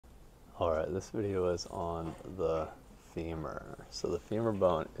Alright, this video is on the femur. So the femur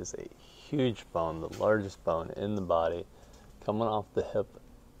bone is a huge bone, the largest bone in the body, coming off the hip,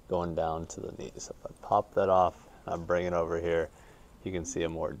 going down to the knee. So if I pop that off, and I bring it over here, you can see a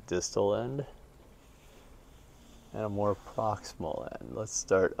more distal end and a more proximal end. Let's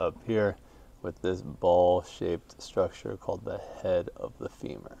start up here with this ball-shaped structure called the head of the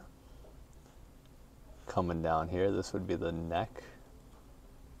femur. Coming down here, this would be the neck.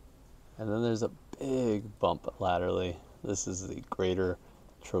 And then there's a big bump laterally. This is the greater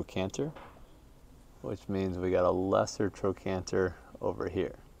trochanter, which means we got a lesser trochanter over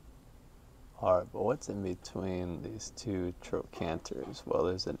here. Alright, but what's in between these two trochanters? Well,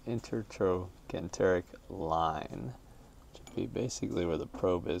 there's an intertrochanteric line, which would be basically where the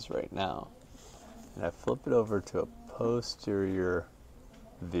probe is right now. And I flip it over to a posterior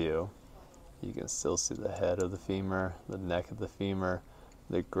view. You can still see the head of the femur, the neck of the femur,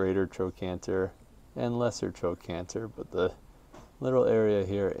 the greater trochanter and lesser trochanter, but the little area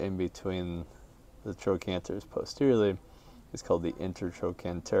here in between the trochanters posteriorly is called the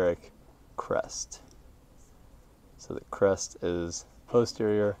intertrochanteric crest. So the crest is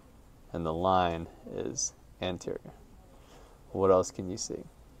posterior and the line is anterior. What else can you see?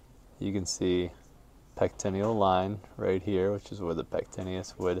 You can see pectineal line right here, which is where the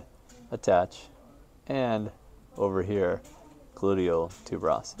pectineus would attach, and over here gluteal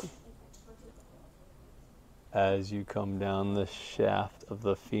tuberosity. As you come down the shaft of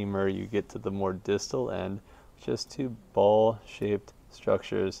the femur, you get to the more distal end, just two ball-shaped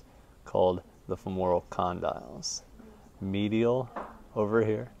structures called the femoral condyles. Medial over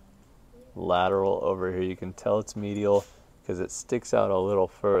here, lateral over here. You can tell it's medial because it sticks out a little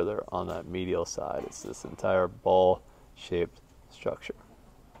further on that medial side. It's this entire ball-shaped structure.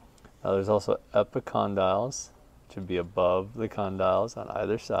 Now there's also epicondyles, which would be above the condyles on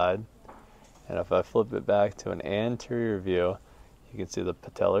either side. And if I flip it back to an anterior view, you can see the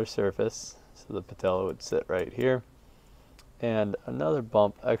patellar surface. So the patella would sit right here. And another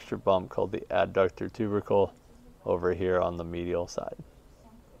bump, extra bump, called the adductor tubercle over here on the medial side.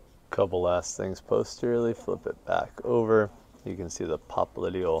 Couple last things posteriorly, flip it back over. You can see the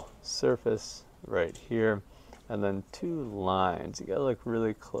popliteal surface right here. And then two lines. You gotta look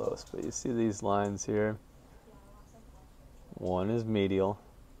really close, but you see these lines here? One is medial,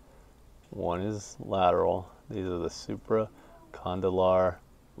 one is lateral. These are the supracondylar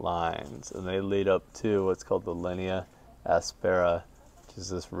lines, and they lead up to what's called the linea aspera, which is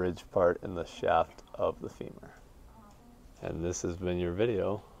this ridge part in the shaft of the femur. And this has been your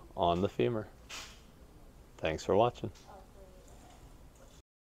video on the femur. Thanks for watching.